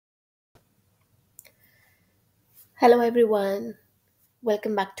Hello everyone,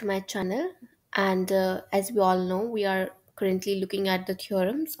 welcome back to my channel. And as we all know, we are currently looking at the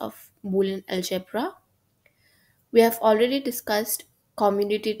theorems of Boolean algebra. We have already discussed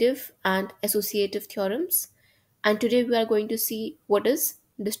commutative and associative theorems, and today we are going to see what is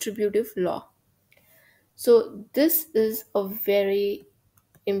distributive law. So, this is a very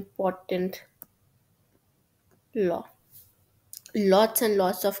important law. Lots and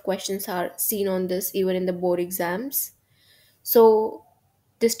lots of questions are seen on this even in the board exams. So,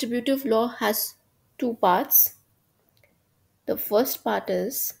 distributive law has two parts. The first part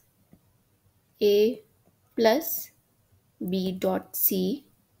is A plus B dot C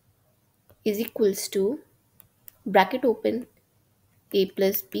is equals to bracket open A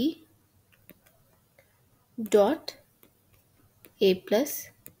plus B dot A plus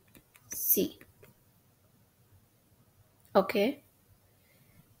C. Okay.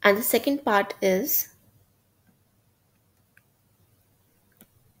 And the second part is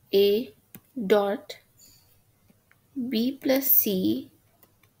A dot B plus C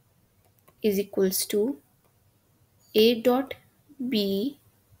is equals to A dot B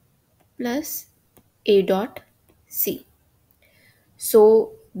plus A dot C.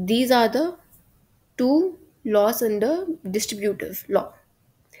 So these are the two laws under distributive law.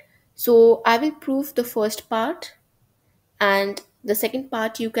 So I will prove the first part, and the second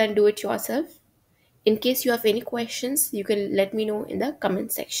part you can do it yourself. In case you have any questions, you can let me know in the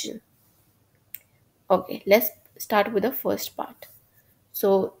comment section. Okay, let's start with the first part.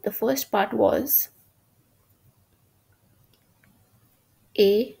 So the first part was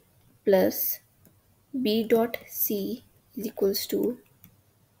A plus B dot C is equals to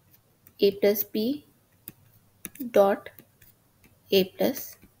A plus B dot A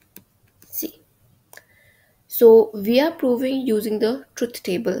plus C. So we are proving using the truth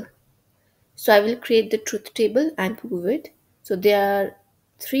table. So I will create the truth table and prove it. So there are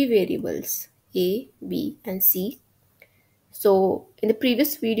three variables A, B and C. So in the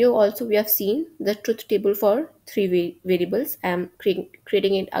previous video also we have seen the truth table for three variables. I am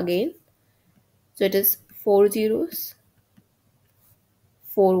creating it again. So it is four zeros,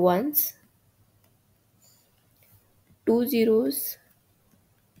 four ones, two zeros,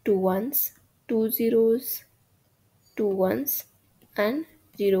 two ones, two zeros, two ones and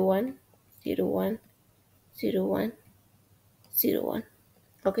 0 1 0 1 0 1 0 1.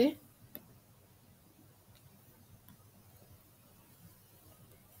 Okay.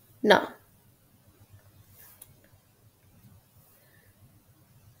 Now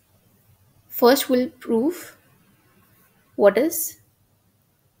first we'll prove what is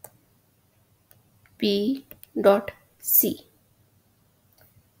B dot C.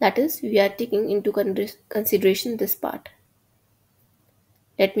 That is, we are taking into consideration this part.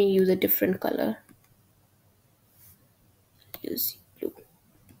 Let me use a different color. Use blue.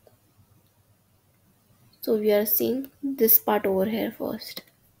 So we are seeing this part over here first.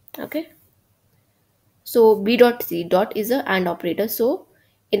 Okay. So B dot C dot is a AND operator. So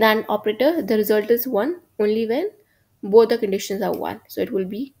in AND operator, the result is 1 only when both the conditions are 1. So it will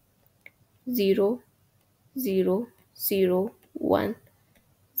be 0, 0, 0, 1,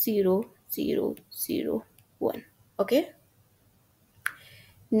 0, 0, 0, 1. Okay.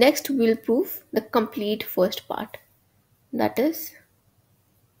 Next, we'll prove the complete first part. That is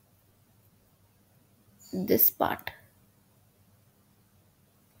this part.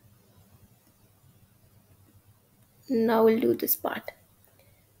 Now we'll do this part.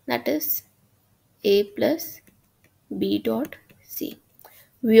 That is A plus B dot C.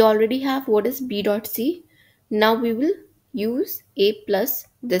 We already have what is B dot C. Now we will use A plus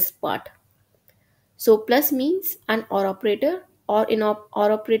this part. So plus means an OR operator, or in OR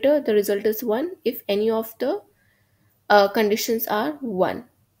operator the result is 1 if any of the conditions are 1.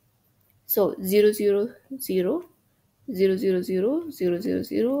 So 0 0 0 0 0 0 0 0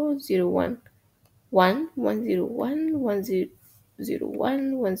 0 0 1 1 1 0 1 1 0 0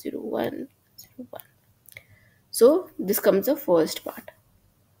 1 1 0 1 0 1. So this comes the first part.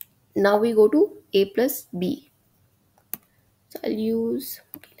 Now we go to A plus B. So I'll use,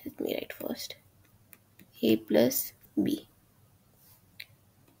 okay, let me write first A plus B.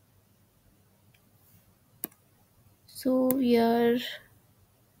 So we are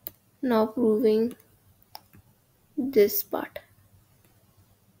now proving this part.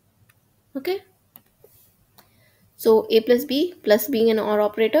 Okay. So A plus B plus being an OR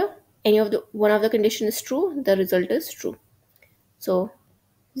operator, any of the one of the condition is true, the result is true. So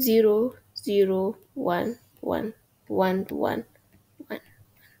 0 0 1 1 1 1 1.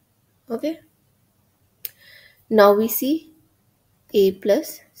 Okay. Now we see A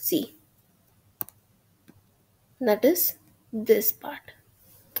plus C. that is this part.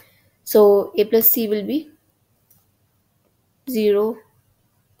 So a plus c will be 0,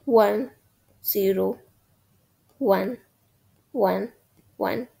 1, 0, 1, 1,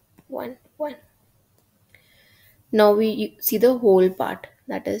 1, 1, 1. Now we see the whole part,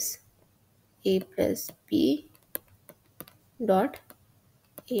 that is a plus b dot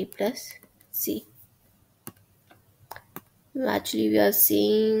a plus c. Actually, we are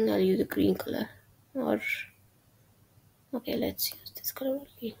seeing, I'll use a green color, or okay, let's use this color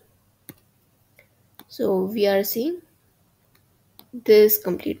only. So we are seeing this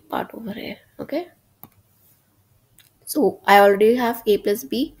complete part over here. Okay, so I already have a plus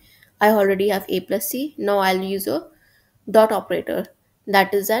b, I already have a plus c. Now I'll use a dot operator,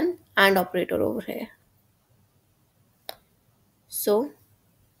 that is an and operator over here. So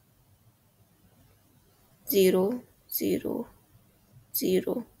 0, 0,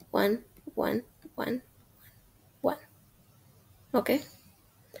 0, 1, 1, 1, 1. Okay,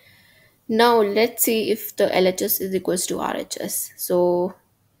 now let's see if the LHS is equals to RHS. So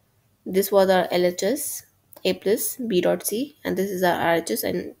this was our LHS, a plus b dot c, and this is our RHS,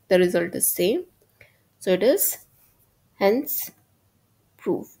 and the result is same. So it is hence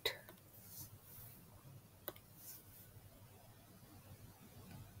proved.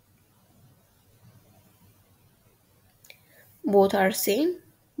 Both are same,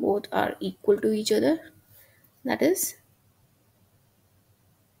 both are equal to each other. That is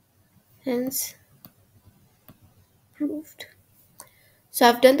hence proved. So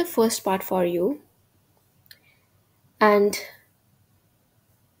I've done the first part for you, and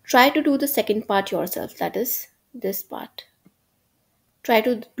try to do the second part yourself. That is this part. Try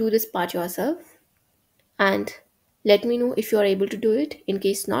to do this part yourself and let me know if you are able to do it. In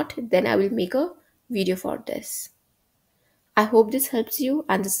case not, then I will make a video for this. I hope this helps you,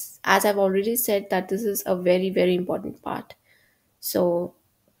 and this, as I've already said, that this is a very, very important part. So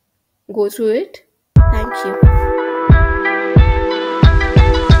go through it. Thank you.